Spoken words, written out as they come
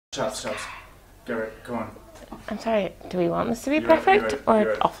Shots. Go on. I'm sorry, do we want this to be perfect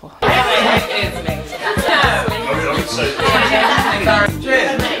or awful?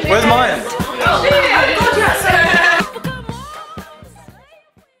 Where's mine?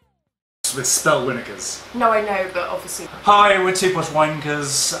 With spell Winekers. No, I know, but obviously. Hi, we're two Posh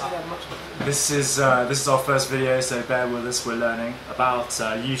Winekers. This is our first video, so bear with us. We're learning about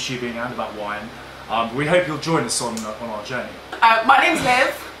YouTubing and about wine. We hope you'll join us on our journey. My name's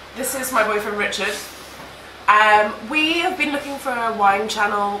Liv. This is my boyfriend Richard. We have been looking for a wine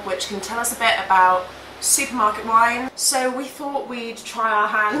channel which can tell us a bit about supermarket wine, so we thought we'd try our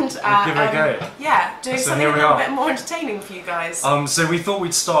hand at give it a go. Yeah, doing something a little bit more entertaining for you guys. So we thought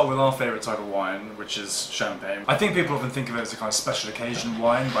we'd start with our favourite type of wine, which is champagne. I think people often think of it as a kind of special occasion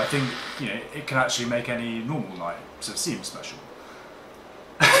wine, but I think it can actually make any normal night sort of seem special.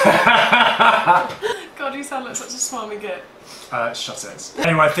 God, you sound like such a smarmy git. Shut it.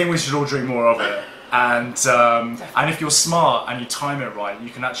 Anyway, I think we should all drink more of it. And if you're smart and you time it right,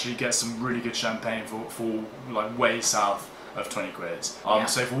 you can actually get some really good champagne for like way south of 20 quid.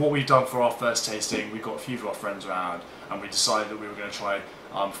 So for what we've done for our first tasting, we got a few of our friends around and we decided that we were going to try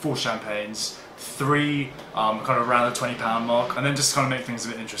 4 champagnes, 3 kind of around the £20 mark, and then just kind of make things a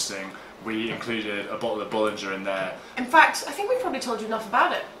bit interesting, we included a bottle of Bollinger in there. In fact, I think we've probably told you enough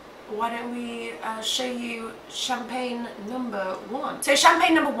about it. Why don't we show you champagne number 1. So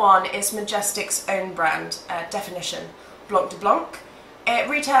champagne number 1 is Majestic's own brand, definition, Blanc de Blanc. It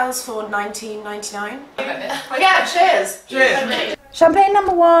retails for £19.99. Yeah, cheers! Cheers! Champagne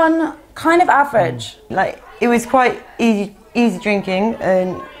number 1, kind of average. Like, it was quite easy drinking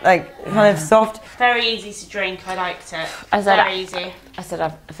and like kind of soft. Very easy to drink, I liked it. Very easy. I said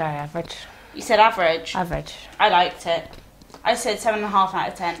very average. You said average? Average. I liked it. I said 7.5 out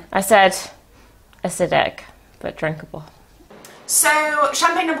of 10. I said acidic, but drinkable. So,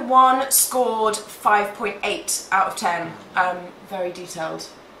 champagne number 1 scored 5.8 out of 10. Very detailed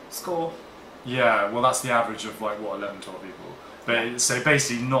score. Yeah, well that's the average of like what 11, 12 people. But so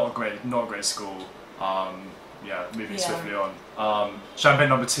basically not a great score. Yeah, moving swiftly on. Champagne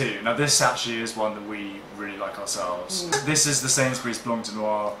number 2. Now this actually is one that we really like ourselves. This is the Sainsburys Blanc de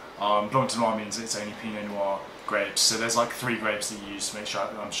Noir. Blanc de Noir means it's only Pinot Noir grapes. So there's like 3 grapes that you use to make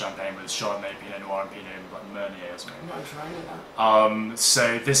champagne with Chardonnay, Pinot Noir and Pinot like Meunier or something. I'm not trying that.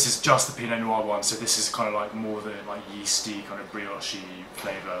 So this is just the Pinot Noir one, so this is kind of like more the like yeasty, kind of brioche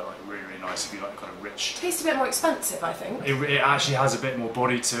flavour, like really nice if you like kind of rich. Tastes a bit more expensive, I think. It actually has a bit more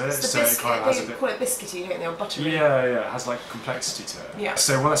body to it, so it kind of has a bit. They call it biscuity, don't they, or buttery? Yeah, it has like complexity to it. Yeah.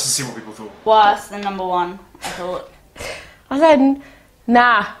 So well, let's just see what people thought. Worse than number 1, I thought. I said,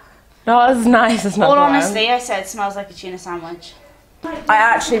 nah. Not as nice as number 1. All honesty, I said it smells like a tuna sandwich. I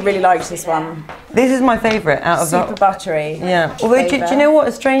actually really liked this one. This is my favourite out of super buttery. Yeah. Although, do you know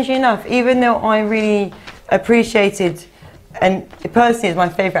what? Strangely enough, even though I really appreciated, and personally is my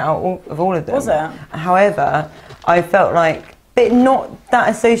favourite out of all of them. Was it? However, I felt like, but not that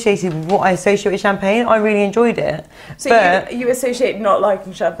associated with what I associate with champagne. I really enjoyed it. So but you associate not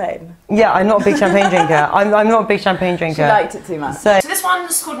liking champagne? Yeah, I'm not a big champagne drinker. I'm not a big champagne drinker. She liked it too much. So this one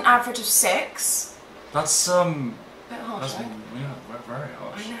scored an average of 6. That's bit harsh, right? Yeah, very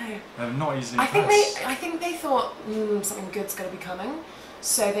harsh. I know. They're not easily I think they thought something good's going to be coming,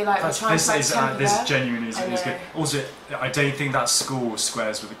 so they like try and find this genuinely is good. Also, I don't think that score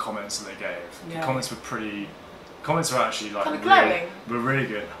squares with the comments that they gave. Yeah. The comments were pretty. Comments were actually like kind of glowing. Were really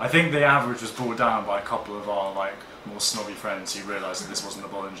good. I think the average was brought down by a couple of our like more snobby friends who realised that this wasn't a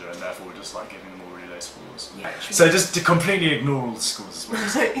Bollinger and therefore were just like giving them all really low scores. Yeah. So just to completely ignore all the scores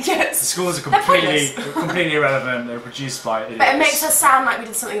as well. Yes. The scores are completely irrelevant. They were produced by idiots. But it makes us sound like we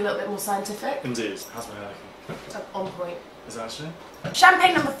did something a little bit more scientific. Indeed. How's my hair looking? On point. Is that actually?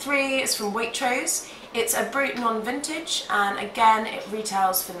 Champagne number 3 is from Waitrose. It's a Brut non-vintage, and again it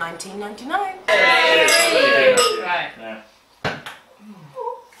retails for £19.99. Right. Yeah.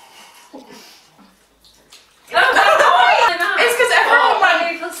 It's because everyone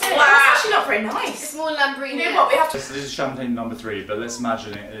went, wow, that's actually not very nice. It's more Lambrino. You know what, we have to... This is champagne number 3, but let's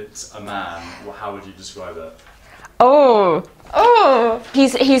imagine it's a man. Well, how would you describe it? Oh!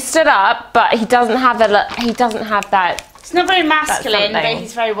 He's stood up, but he doesn't have that. It's not very masculine, but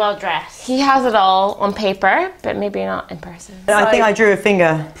he's very well dressed. He has it all on paper, but maybe not in person. I think I drew a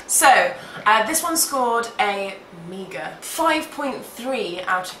finger. So, this one scored a meagre 5.3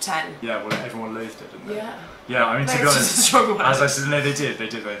 out of 10. Yeah, well, everyone loathed it, didn't they? Yeah. Yeah, I mean, to be honest, as I said, no, they did. They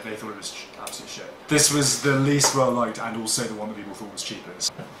thought it was absolute shit. This was the least well liked and also the one that people thought was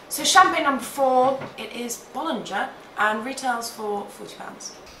cheapest. So champagne number 4, it is Bollinger and retails for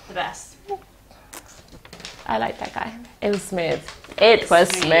 £40. The best. I like that guy. It was smooth. It was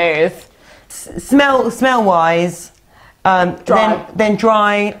smooth. Smell wise, Dry. Then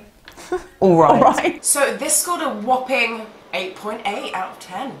dry. All right. So this scored a whopping 8.8 out of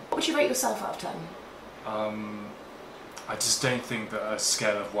 10. What would you rate yourself out of 10? I just don't think that a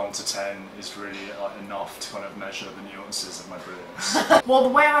scale of 1 to 10 is really enough to kind of measure the nuances of my brilliance. Well, the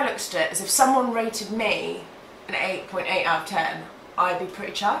way I looked at it is if someone rated me an 8.8 out of 10, I'd be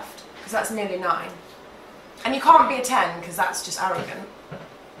pretty chuffed, because that's nearly 9. And you can't be a 10, because that's just arrogant.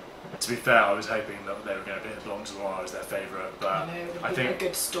 To be fair, I was hoping that they were going to pick the Blanc as their favourite, but I think a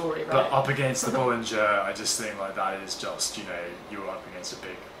good story, right? But up against the Bollinger, I just think like that is just, you know, you're up against a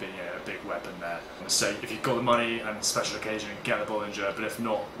big weapon there. So if you've got the money and special occasion, get the Bollinger. But if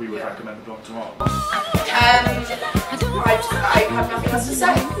not, we would recommend the Blanc. I have nothing else to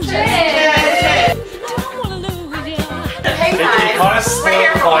say. Cheers! Hey guys, Kind of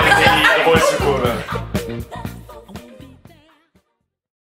spoiled by the voice recorder.